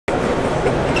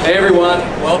Hey everyone,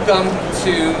 welcome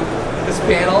to this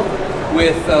panel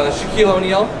with Shaquille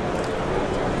O'Neal.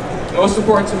 Most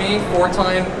important to me,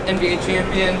 four-time NBA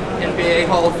champion, NBA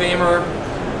Hall of Famer,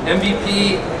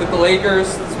 MVP with the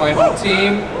Lakers. It's my home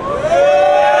team.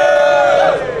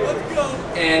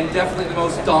 And definitely the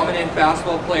most dominant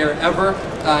basketball player ever.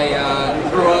 I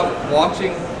grew up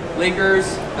watching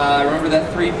Lakers. I remember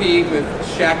that three-peat with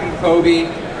Shaq and Kobe.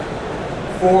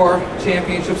 4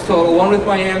 championships total. 1 with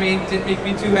Miami. Didn't make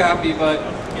me too happy, but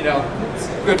you know, it's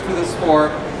good for the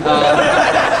sport.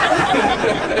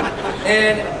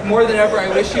 And more than ever, I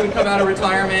wish he would come out of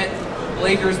retirement.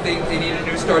 Lakers, they need a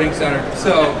new starting center.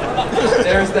 So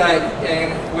there's that.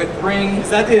 And with rings. Is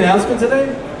that the announcement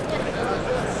today?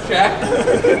 Shaq?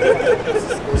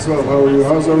 What's up? How are you?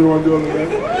 How's everyone doing today?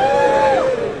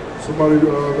 Somebody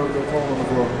left their phone on the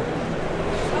floor.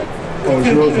 Oh, it's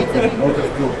yours? Okay,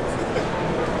 cool.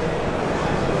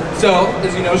 So,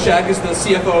 as you know, Shaq is the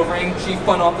CFO of Ring, Chief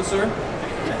Fun Officer,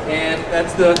 and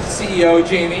that's the CEO,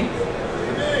 Jamie.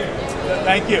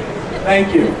 Thank you.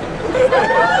 Thank you.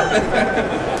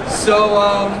 So,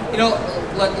 you know,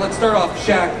 let's start off.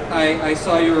 Shaq, I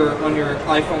saw you were on your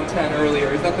iPhone 10 earlier.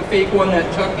 Is that the fake one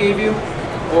that Chuck gave you,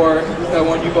 or is that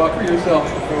one you bought for yourself?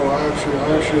 No, I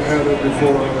actually had it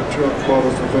before Chuck bought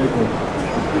us the fake one.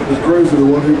 It's crazy. The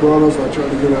one he brought us, I tried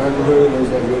to get it activated. I was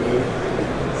like,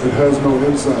 it has no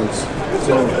insides,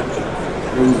 so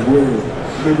it was weird.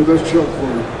 Maybe that's Chuck for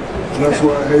you, and that's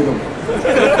why I hate him.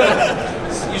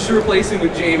 You should replace him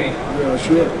with Jamie. Yeah,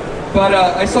 sure. But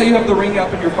I saw you have the Ring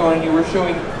app on your phone, and you were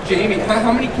showing Jamie.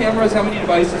 How many cameras, how many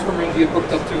devices from Ring do you have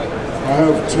hooked up to it? I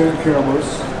have 10 cameras.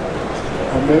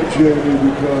 I met Jamie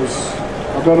because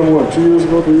I met him, what, 2 years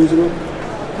ago, 3 years ago?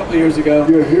 A couple of years ago.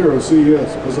 Yeah, here at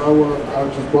CES, because I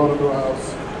just bought a new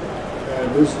house. And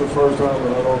this is the first time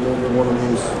that I don't live in one of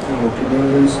those,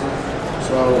 communities.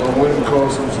 So I went and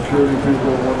called some security people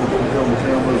and wanted to get a couple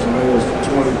cameras, and they was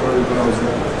 $20,000,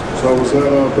 $30,000. So I was at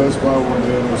Best Buy one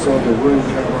day and I saw the Ring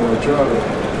camera and I tried it,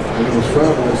 and it was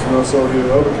fabulous. And I saw the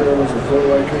other cameras, the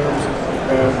floodlight cams,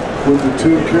 and with the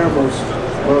 10 cameras,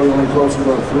 probably only cost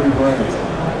about $3 grand.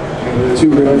 And $2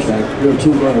 grand. Yeah,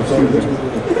 $2 grand. Sorry, $2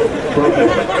 grand.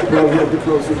 Probably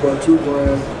cost about $2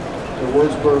 grand. It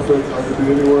works perfect. I could be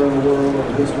anywhere in the world. I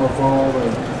can use my phone,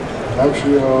 and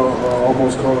actually, I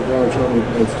almost called a guy trying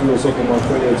to steal some of my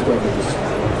FedEx packages.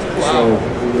 Wow.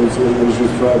 So it was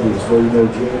just fabulous. So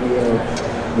Jamie,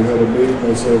 we had a meeting.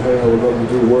 They said, "Hey, I would love to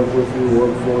do work with you,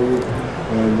 work for you,"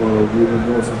 and we've been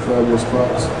doing some fabulous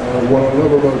spots. And what I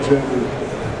love about Jamie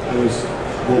is,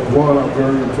 well, one, I'm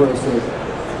very impressed that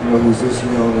he's this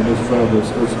young and this fabulous.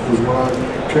 Because when I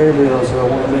came here, I said I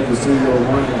want to make the CEO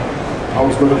of Ring. I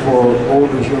was looking for an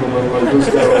older gentleman like this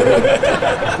guy right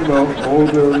here.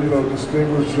 Older,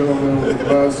 distinguished gentleman with the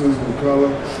glasses and the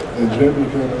color. And Jamie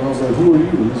came and I was like, "Who are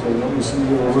you?" He's like, "I'm the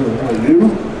CEO of Ring." I'm like,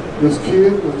 "You? This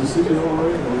kid is the CEO of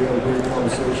Ring?" And we had a great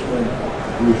conversation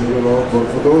and we hit it off. But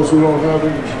for those who don't have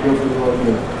it, you should go through it right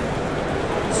here.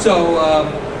 So,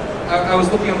 I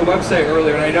was looking on the website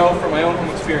earlier, and I know from my own home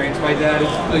experience, my dad has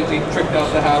completely tricked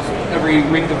out the house with every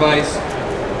Ring device.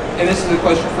 And this is a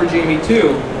question for Jamie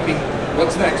too. I mean,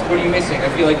 what's next? What are you missing? I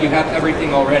feel like you have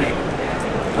everything already.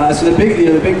 So the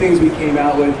big things we came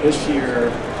out with this year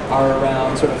are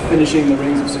around sort of finishing the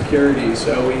rings of security.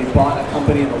 So we bought a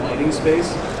company in the lighting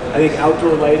space. I think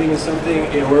outdoor lighting is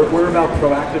something, we're about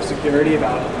proactive security,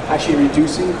 about actually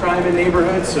reducing crime in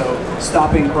neighborhoods, so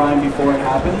stopping crime before it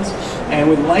happens. And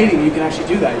with lighting, you can actually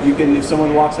do that. You can, if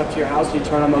someone walks up to your house, you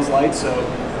turn on those lights. So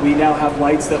we now have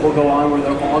lights that will go on where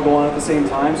they'll all go on at the same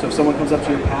time. So if someone comes up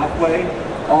to your pathway,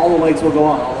 all the lights will go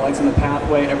on. All the lights in the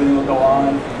pathway, everything will go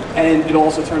on. And it'll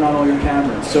also turn on all your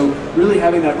cameras. So really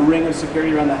having that ring of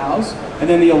security around the house. And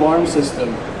then the alarm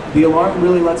system. The alarm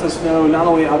really lets us know, not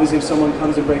only obviously if someone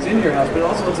comes and breaks into your house, but it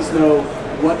also lets us know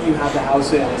what you have the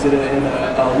house in. Is it in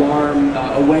an alarm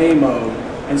away mode?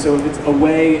 And so if it's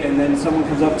away and then someone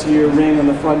comes up to your ring on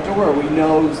the front door, we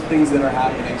know things that are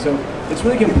happening. So it's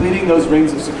really completing those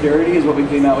rings of security is what we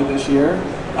came out with this year.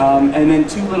 And then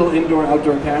 2 little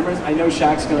indoor-outdoor cameras. I know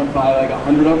Shaq's going to buy like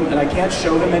 100 of them, and I can't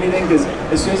show him anything because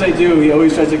as soon as I do, he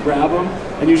always tries to grab them,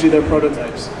 and usually they're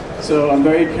prototypes. So I'm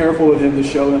very careful with him to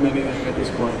show him anything at this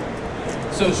point.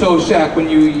 So Shaq, when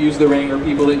you use the Ring, or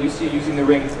people that you see using the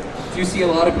Ring, do you see a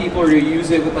lot of people, or do you use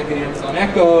it with like an Amazon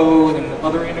Echo and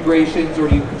other integrations, or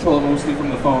do you control it mostly from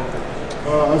the phone?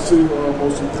 I see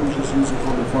most of them just use it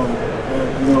from the phone.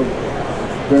 And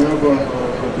they have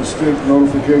a distinct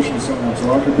notification sound,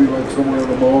 so I could be like somewhere in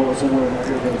the mall or somewhere and I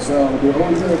hear that sound and be,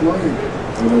 "Oh, is that Ring?"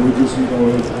 We just,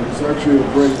 it's actually a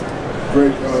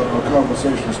great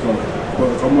conversation starter.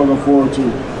 But I'm looking forward to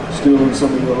stealing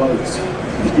some of your lights.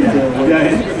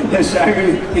 Yeah,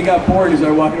 Shaq, he got bored, he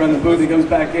started walking around the booth, he comes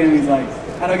back in, and he's like,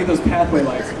 how do I get those pathway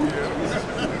lights?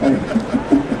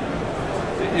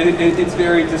 It's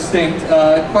very distinct.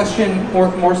 Question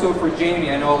more so for Jamie.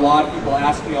 I know a lot of people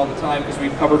ask me all the time because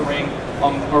we've covered Ring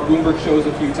on our Bloomberg shows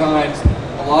a few times.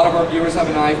 A lot of our viewers have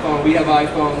an iPhone, we have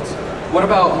iPhones. What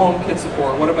about HomeKit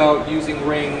support? What about using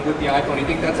Ring with the iPhone? Do you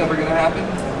think that's ever going to happen?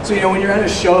 So, you know, when you're at a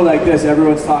show like this,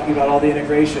 everyone's talking about all the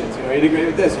integrations. You know, integrate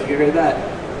with this, integrate with that.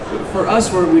 For us,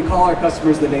 we call our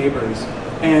customers the neighbors.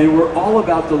 And we're all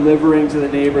about delivering to the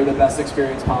neighbor the best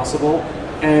experience possible.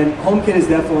 And HomeKit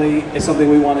is something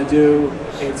we want to do.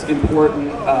 It's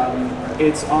important.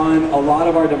 It's on a lot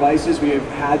of our devices. We have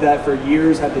had that for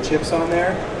years, had the chips on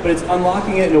there, but it's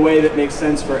unlocking it in a way that makes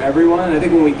sense for everyone. And I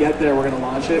think when we get there, we're going to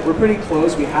launch it. We're pretty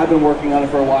close. We have been working on it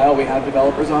for a while. We have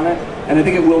developers on it, and I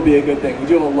think it will be a good thing. We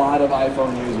do have a lot of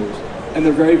iPhone users, and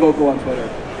they're very vocal on Twitter.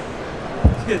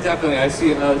 Yeah, definitely. I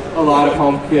see a lot of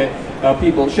HomeKit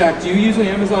people. Shaq, do you use an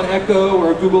Amazon Echo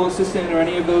or a Google Assistant or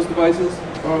any of those devices?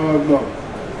 No.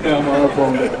 No. I'm an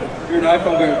iPhone guy. You're an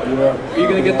iPhone guy? Yeah. Are you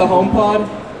going to get the HomePod?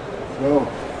 No.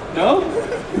 No?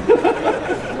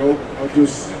 Nope.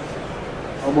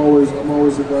 I'm always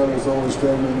the guy that's always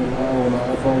standing in line when the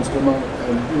iPhones come out.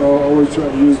 And, you know, I always try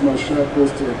to use my Shaq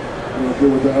list to, you know, get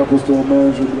with the Apple Store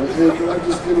manager and be like, hey, can I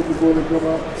just get it before they come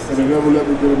out? And they never let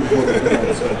me get it before they come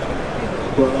out. So.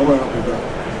 But I'm an Apple guy.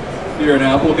 You're an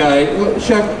Apple guy.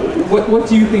 Shaq, what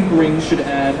do you think Ring should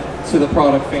add to the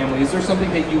product family? Is there something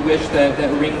that you wish that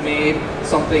Ring made?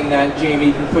 Something that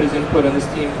Jamie can put his input on, this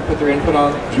team can put their input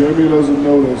on? Jamie doesn't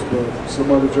know this, but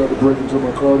somebody tried to break into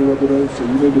my car the other day, so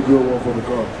you need to build one for the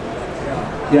car.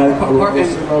 Yeah, the car. I was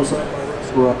sitting outside my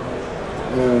restaurant,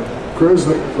 and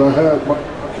crazy thing is I had my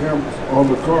camera on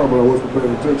the car, but I wasn't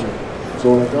paying attention.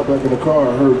 So when I got back in the car,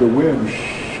 I heard the wind.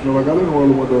 You know, like I didn't roll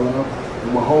the window down.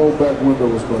 And my whole back window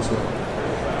was busted out.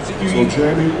 So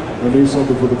Jamie, I need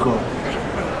something for the car.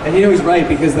 And you know, he's right,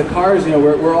 because the cars, you know,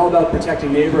 we're all about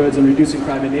protecting neighborhoods and reducing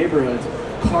crime in neighborhoods.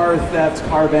 Car theft,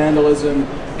 car vandalism,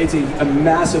 it's a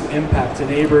massive impact to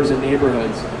neighbors and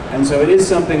neighborhoods. And so it is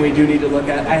something we do need to look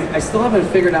at. I still haven't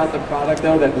figured out the product,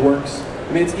 though, that works.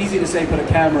 I mean, it's easy to say put a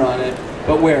camera on it,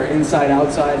 but where? Inside,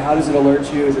 outside? How does it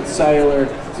alert you? Is it cellular?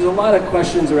 There's a lot of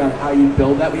questions around how you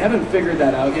build that. We haven't figured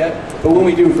that out yet, but when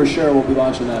we do, for sure, we'll be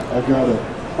launching that. I got it.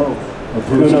 Oh.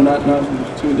 No, not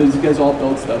these guys all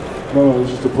build stuff. No,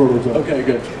 it's just a prototype. Okay,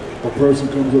 good. A person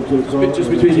comes up to the car. Just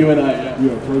between you and I, yeah.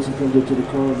 Yeah, a person comes up to the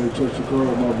car and they touch the car,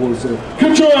 and my boy says,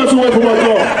 "Get your ass away from my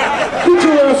car! Get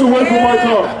your ass away from my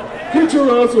car! Get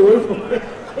your ass away from my."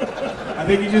 I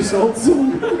think you just sold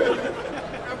some.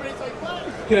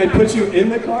 Can I put you in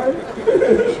the car?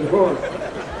 Sure.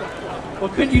 Well,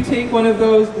 couldn't you take one of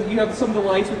those, you have some of the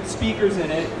lights with the speakers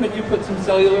in it, couldn't you put some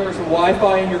cellular or some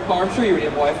Wi-Fi in your car? I'm sure you already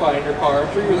have Wi-Fi in your car.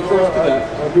 I'm sure you were the first to that.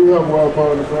 I do have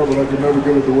Wi-Fi in the car, but I can never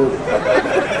get it to work.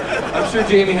 I'm sure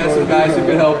Jamie has some guys who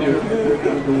could help you.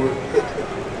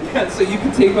 Yeah, so you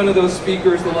can take one of those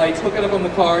speakers, the lights, hook it up on the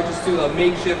car, just do a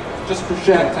makeshift, just for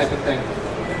Shaq type of thing.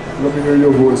 Let me hear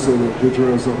your voice say that. Get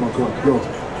your ass off my car. Go.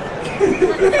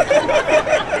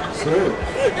 Say it.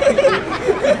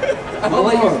 I'll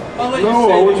let you say it. No,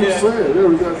 I want you to say it. Yeah,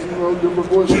 we got different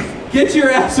voices. Get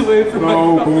your ass away from my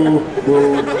car. No,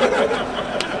 boo.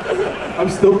 I'm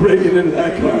still breaking into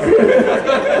that car.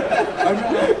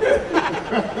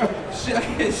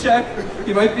 Shaq,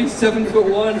 you might be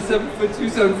 7'1", 7'2",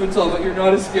 7 foot tall, but you're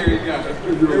not a scary guy.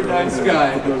 You're a nice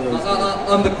guy.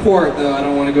 On the court, though, I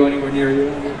don't want to go anywhere near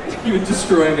you. You would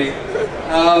destroy me.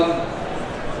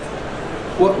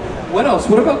 What else?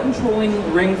 What about controlling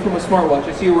Ring from a smartwatch?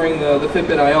 I see you wearing the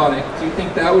Fitbit Ionic. Do you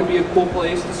think that would be a cool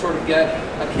place to sort of get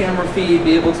a camera feed,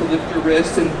 be able to lift your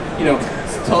wrist and, you know,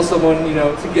 tell someone, you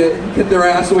know, to get their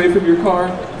ass away from your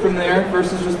car from there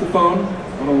versus just the phone?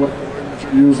 I don't like the way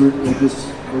that you use it like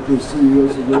this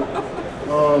CES event.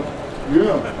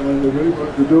 Yeah, and if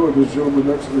anybody can do it, this gentleman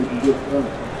next to me can get it done.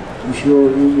 I'm sure,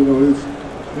 you know,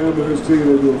 him and his team,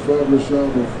 they do a fabulous job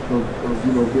of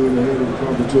you know, getting ahead of the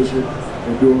competition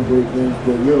and doing great things.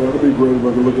 But yeah, that'd be great if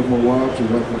I could look at my watch and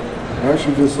I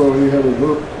actually just saw he had a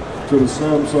hook to the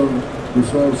Samsung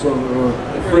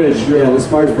fridge, yeah, the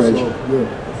smart fridge. So, yeah,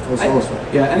 that's awesome.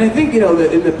 Yeah, and I think, you know,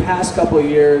 that in the past couple of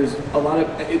years, a lot of,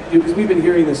 because we've been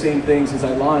hearing the same thing since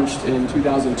I launched in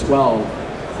 2012.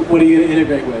 What are you going to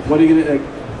integrate with? What are you going to,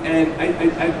 and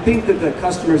I think that the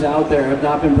customers out there have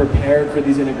not been prepared for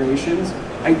these integrations.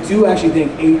 I do actually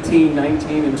think 18,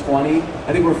 19, and 20,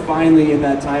 I think we're finally in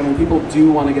that time when people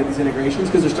do want to get these integrations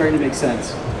because they're starting to make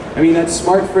sense. I mean, that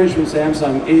smart fridge from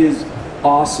Samsung is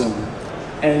awesome.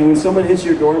 And when someone hits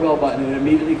your doorbell button and it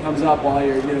immediately comes up while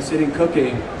you're sitting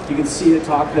cooking, you can see it,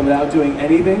 talk to them without doing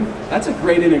anything. That's a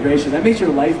great integration. That makes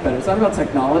your life better. It's not about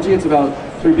technology, it's about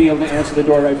sort of being able to answer the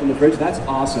door right from the fridge. That's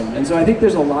awesome. And so I think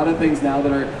there's a lot of things now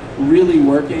that are really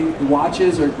working.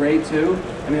 Watches are great too.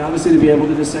 I mean, obviously to be able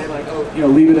to just say like, oh,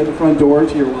 leave it at the front door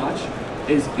to your watch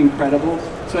is incredible.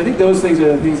 So I think those things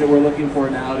are the things that we're looking for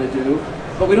now to do.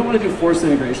 But we don't want to do forced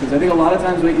integrations. I think a lot of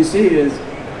times what you see is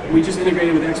we just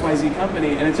integrated with XYZ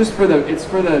company, and it's just for the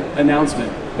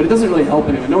announcement, but it doesn't really help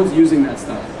anyone. No one's using that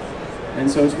stuff, and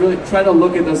so it's really try to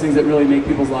look at those things that really make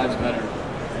people's lives better.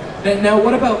 Now,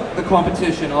 what about the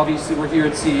competition? Obviously, we're here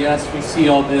at CES. We see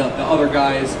all the other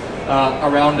guys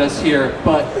around us here,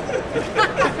 but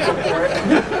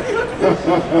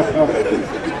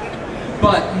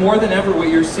but more than ever, what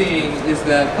you're seeing is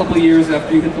that a couple of years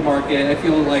after you hit the market, I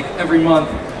feel like every month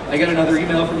I get another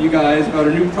email from you guys about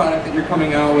a new product that you're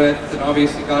coming out with, and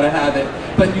obviously gotta have it.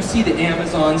 But you see the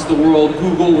Amazons, the world,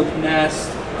 Google with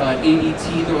Nest,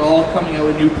 ADT, they're all coming out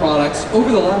with new products over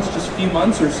the last just few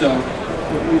months or so.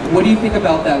 What do you think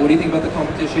about that? What do you think about the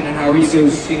competition, and how are you going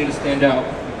to continue to stand out?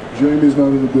 Jamie's not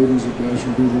in the business of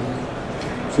bashing people.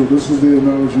 So this is the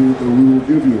analogy that we will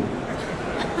give you.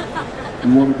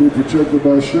 You want to be protected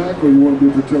by Shaq, or you want to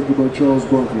be protected by Charles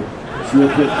Barkley? It's your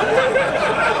pick.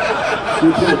 You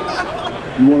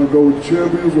want to go with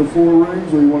champions with 4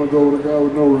 rings, or you want to go with a guy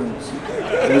with no rings?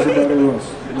 It doesn't matter to us.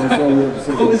 That's all we have to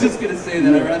say. I was just going to say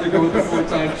that. I'd rather go with a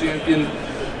 4-time champion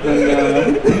than...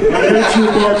 I hate you,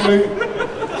 Barkley,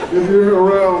 if you're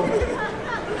around.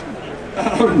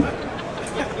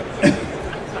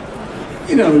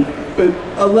 But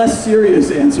a less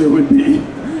serious answer would be,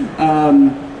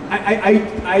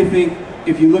 I think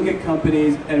if you look at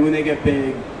companies and when they get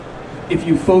big, if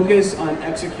you focus on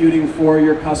executing for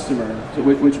your customer,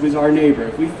 which was our neighbor,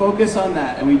 if we focus on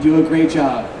that and we do a great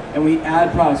job and we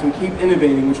add products and we keep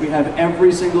innovating, which we have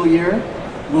every single year,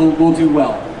 we'll do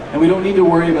well. And we don't need to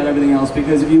worry about everything else,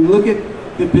 because if you look at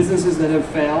the businesses that have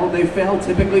failed, they fail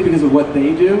typically because of what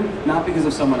they do, not because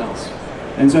of someone else.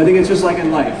 And so I think it's just like in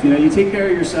life. You take care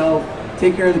of yourself,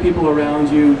 take care of the people around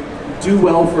you, do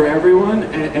well for everyone,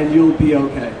 and you'll be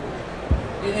okay.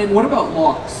 And what about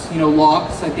locks?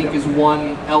 Locks I think is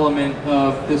one element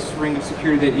of this ring of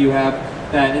security that you have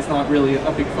that is not really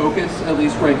a big focus, at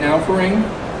least right now for Ring.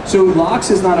 So locks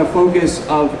is not a focus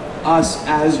of us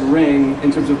as Ring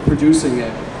in terms of producing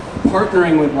it.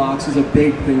 Partnering with locks is a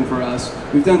big thing for us.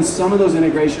 We've done some of those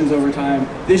integrations over time.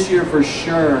 This year for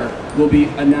sure we'll be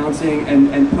announcing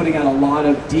and putting out a lot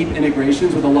of deep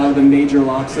integrations with a lot of the major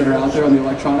locks that are out there on the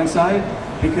electronic side,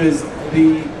 because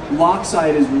the lock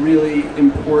side is really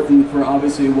important for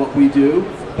obviously what we do,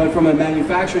 but from a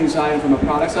manufacturing side and from a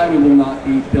product side, we will not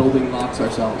be building locks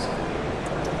ourselves.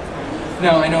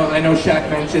 Now, I know Shaq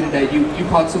mentioned that you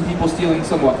caught some people stealing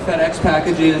some FedEx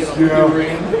packages.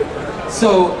 Yeah.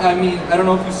 So, I mean, I don't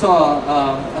know if you saw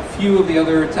a few of the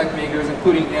other tech makers,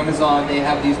 including Amazon, they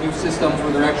have these new systems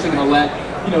where they're actually going to let,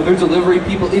 their delivery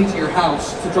people into your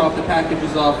house to drop the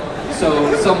packages off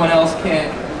so someone else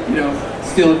can't,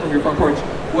 steal it from your front porch.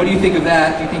 What do you think of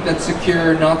that? Do you think that's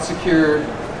secure, not secure?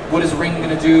 What is Ring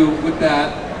going to do with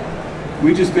that?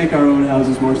 We just make our own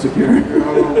houses more secure.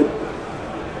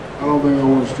 I don't think I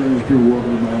want strange people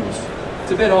walking in my house.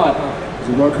 It's a bit odd, huh?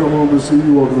 So if I come home and see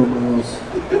you walking in my house.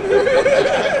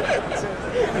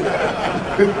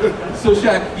 So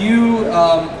Shaq,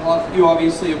 you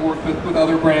obviously have worked with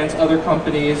other brands, other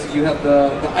companies. You have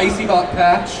the Icy Hot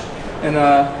patch, and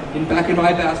back in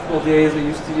my basketball days, I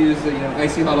used to use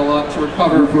Icy Hot a lot to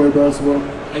recover. You play basketball?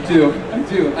 I do.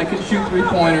 I can shoot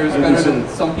 3-pointers better than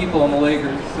some people on the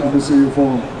Lakers. So. Let me see your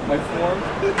form. My form?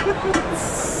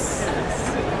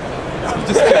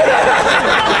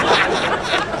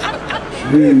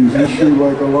 Jeez, you shoot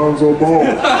like a Lonzo Ball.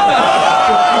 That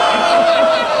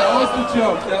was the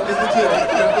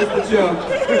joke.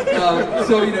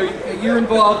 So you're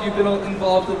involved. You've been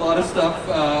involved in a lot of stuff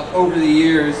over the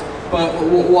years. But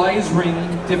why is Ring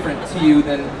different to you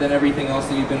than everything else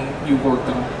that you've worked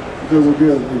on? Because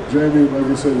again, Jamie, like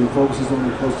I said, he focuses on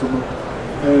the customer,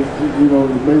 and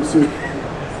it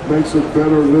makes it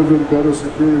better living, better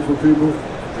security for people.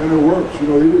 And it works,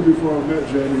 even before I met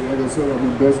Jamie, like I said, I'm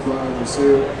in Best Buy, and I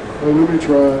said, hey, let me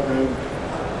try it, and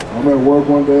I'm at work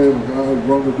one day, and the guy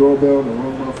rung the doorbell, and I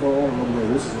rung my phone, and I'm like,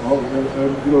 this is all, and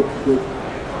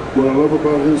what I love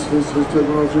about his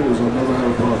technology is I've never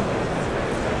had a problem.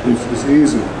 It's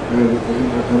easy, and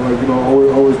like, I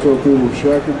always tell people, if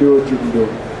Shaq can do it, you can do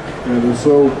it. And it's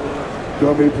so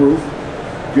dummy proof.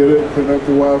 Get it, connect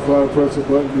the Wi-Fi, press a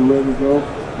button, you're ready to go.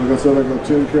 Like I said, I got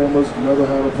 10 cameras, never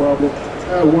had a problem.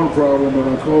 I had one problem, and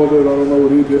I called it, I don't know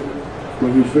what he did.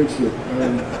 but he fixed it.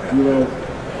 And, you know,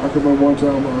 I can remember one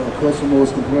time a customer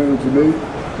was complaining to me,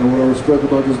 and what I respect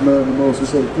about this man the most, he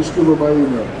said, just give her my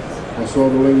email. I saw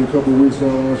the lady a couple of weeks down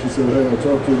the line, she said, hey, I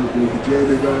talked to the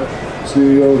JD guy,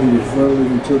 CEO, he was friendly,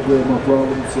 he took care of my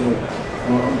problems, so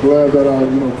I'm glad that I,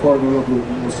 partnered up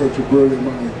with such a brilliant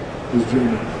mind as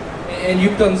Jamie. And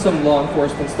you've done some law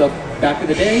enforcement stuff back in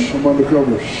the day? I'm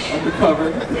undercover.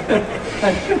 Undercover.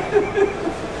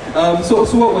 So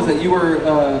what was it? You were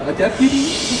a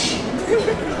deputy?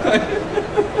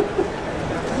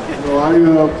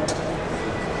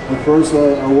 At first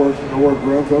I worked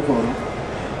Grand Theft Auto,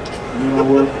 and then I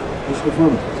worked, what's the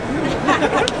funny?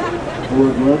 I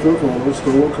worked Grand Theft Auto,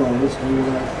 stole cars, and then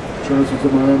I transferred to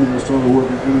Miami and started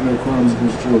working internet crimes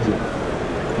against children.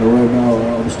 And right now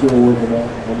I'm still working out.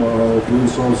 I'm a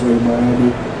police officer in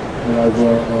Miami, and I've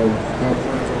got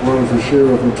plans on running for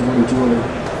sheriff in 2020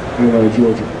 in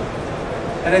Georgia.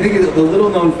 And I think the little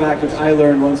known fact, which I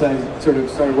learned once I sort of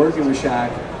started working with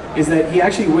Shaq, is that he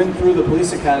actually went through the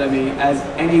police academy as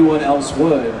anyone else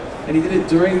would. And he did it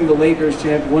during the Lakers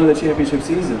one of the championship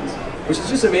seasons, which is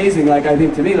just amazing. Like, I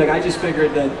think to me, like, I just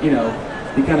figured that,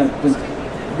 he kind of was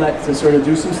let to sort of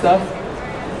do some stuff.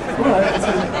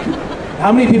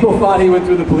 How many people thought he went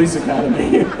through the police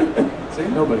academy? See,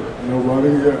 nobody. Nobody,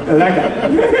 yeah. That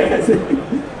guy.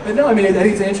 But no, I mean, I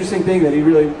think it's an interesting thing that he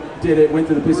really did it, went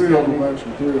to the police academy.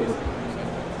 Three of them.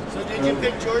 So did you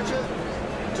pick Georgia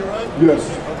to run? Yes,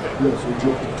 okay. Yes,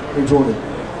 in Georgia.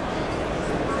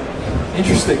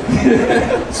 Interesting.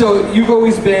 So you've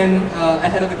always been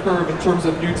ahead of the curve in terms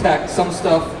of new tech. Some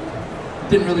stuff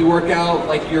didn't really work out,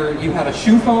 like you had a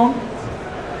shoe phone,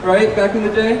 right, back in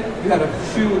the day? You had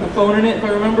a shoe with a phone in it, if I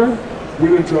remember? We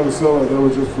didn't try to sell it, that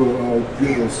was just for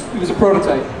giggles. It was a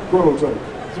prototype. Prototype.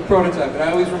 It's a prototype, and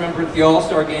I always remember at the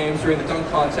All-Star games during the dunk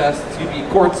contests, you'd be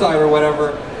courtside or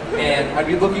whatever, and I'd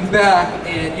be looking back,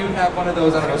 and you'd have one of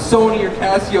those, I don't know, Sony or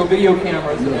Casio video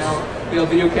cameras, and now we have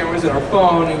video cameras in our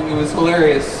phone, and it was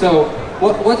hilarious. So,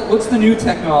 what's the new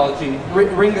technology?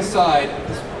 Ring aside,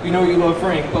 we know you love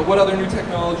Ring, but what other new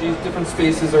technologies, different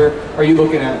spaces are you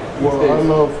looking at? Well, I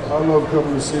love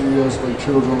coming to CES like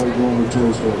children like going to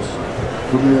toy stores.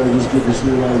 For me, I just get to see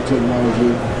a lot of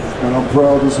technology, and I'm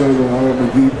proud to say that I am a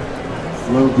geek.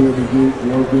 Love being a geek,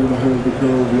 love being ahead of the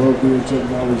curve, love being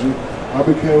technology. I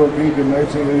became a geek in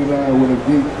 1989 when a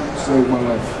geek saved my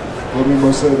life. What I mean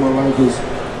by saved my life is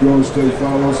going to state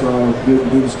finals,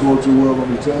 didn't score too well on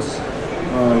the tests.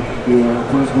 The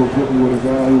principal put me with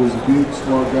a guy who was a geek,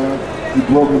 smart guy. He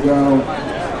broke it down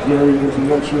very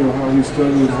intellectual, how he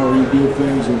studied, how he did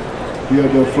things, and he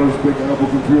had that first big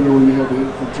Apple computer where you had to hit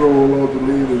control, alt,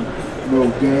 delete, and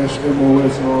dash,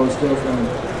 MOS, and all that stuff. And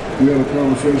we had a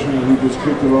conversation, and we just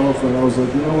kicked it off. And I was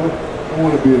like, you know what? I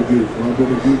want to be a geek. And I've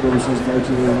been a geek ever since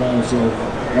 1989. So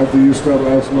after you stop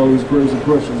asking all these crazy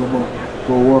questions, I'm gonna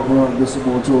go walk around and get some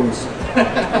more toys.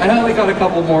 I only got a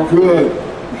couple more. Good.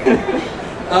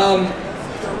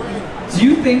 Do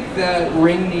you think that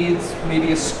Ring needs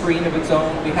maybe a screen of its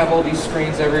own? We have all these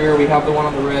screens everywhere. We have the one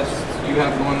on the wrist. You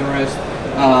have the one on the wrist.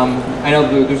 I know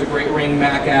there's a great Ring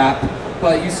Mac app,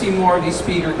 but you see more of these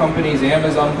speaker companies,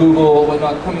 Amazon, Google,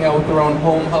 whatnot, coming out with their own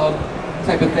home hub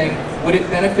type of thing. Would it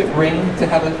benefit Ring to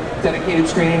have a dedicated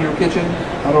screen in your kitchen?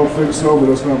 I don't think so, but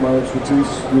that's not my expertise.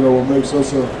 What makes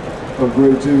us a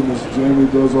great team is Jamie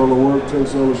does all the work,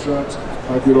 takes all the shots,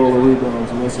 I get all the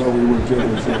rebounds, and that's how we win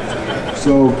championships.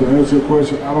 So to answer your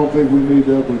question, I don't think we need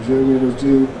that, but Jamie and his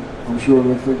team, I'm sure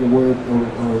they're thinking way ahead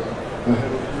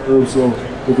of the curve. So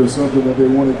if there's something that they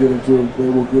want to get into, they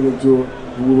will get into it,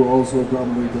 and we will also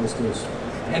accommodate that space.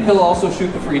 And he'll also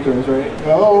shoot the free throws, right?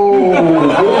 Oh,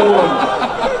 good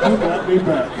one. You got me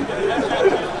back.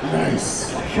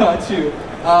 Nice. Got you.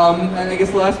 And I guess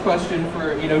the last question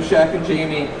for Shaq and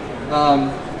Jamie.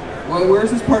 Well,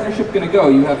 where's this partnership going to go?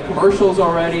 You have commercials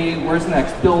already. Where's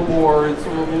next? Billboards.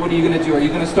 What are you going to do? Are you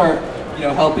going to start,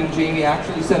 helping Jamie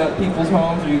actually set up people's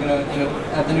homes? Are you going to,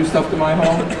 add the new stuff to my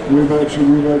home? We've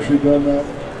actually done that.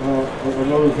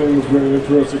 Another thing that's very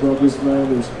interesting about this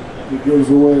man is he gives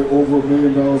away over $1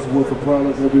 million worth of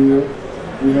product every year.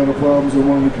 We had problems in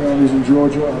one of the counties in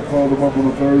Georgia. I called him up on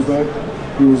a Thursday.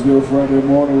 He was there Friday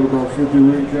morning with about 50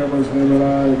 Ring cameras. Him and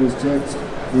I and his techs,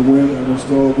 we went and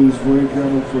installed these Ring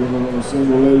cameras for a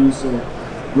single lady. So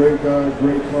great guy,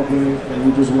 great company, and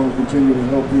we just want to continue to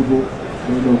help people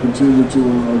and continue to do the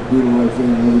right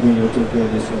thing and everything will take care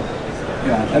of itself.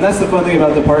 Yeah, and that's the fun thing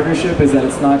about the partnership is that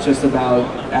it's not just about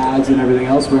ads and everything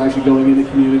else. We're actually going into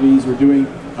communities. We're doing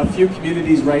a few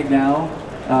communities right now,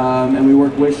 and we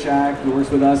work with Shaq, who works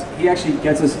with us. He actually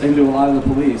gets us into a lot of the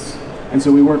police, and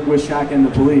so we work with Shaq and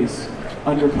the police,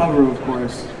 undercover of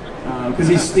course, because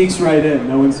he sneaks right in.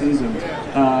 No one sees him.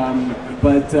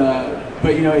 But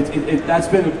you know, that's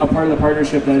been a part of the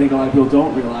partnership that I think a lot of people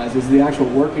don't realize is the actual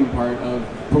working part of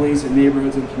police and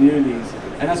neighborhoods and communities.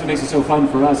 And that's what makes it so fun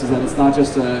for us, is that it's not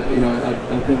just a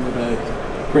thing with a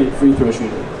great free throw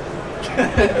shooter.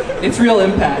 It's real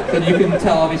impact, and you can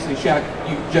tell. Obviously, Shaq,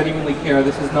 you genuinely care.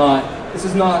 This is not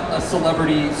a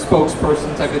celebrity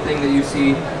spokesperson type of thing that you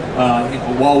see.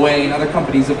 Huawei and other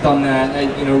companies have done that.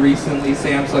 Recently,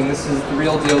 Samsung. This is the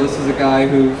real deal. This is a guy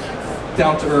who's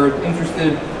down to earth,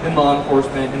 interested in law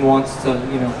enforcement, and wants to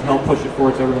help push it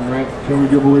forward to everyone. Right? Can we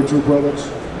give away 2 products?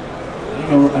 I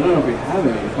don't know if we have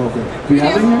any. Okay. Do we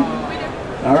have any here?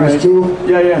 All right. Just 2?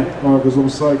 Yeah, yeah. All right, because I'm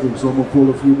psychic, so I'm going to pull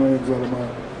a few names out of mine.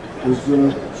 Is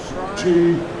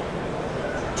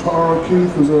Tara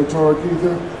Keith? Is there a Tara Keith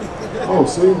here? Oh,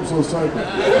 see, I'm so psychic.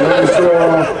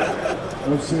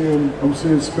 I'm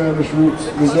seeing Spanish roots.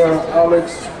 Is there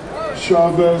Alex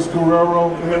Chavez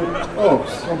Guerrero here? Oh,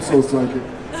 I'm so psychic.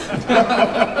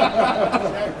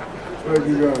 Thank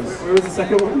you guys. Where was the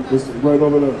second one? It's right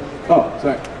over there. Oh,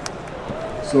 sorry.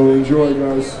 So enjoy,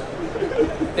 guys.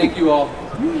 Thank you all.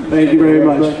 Thank you very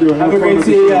much. Thank you. Have a great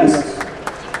CES.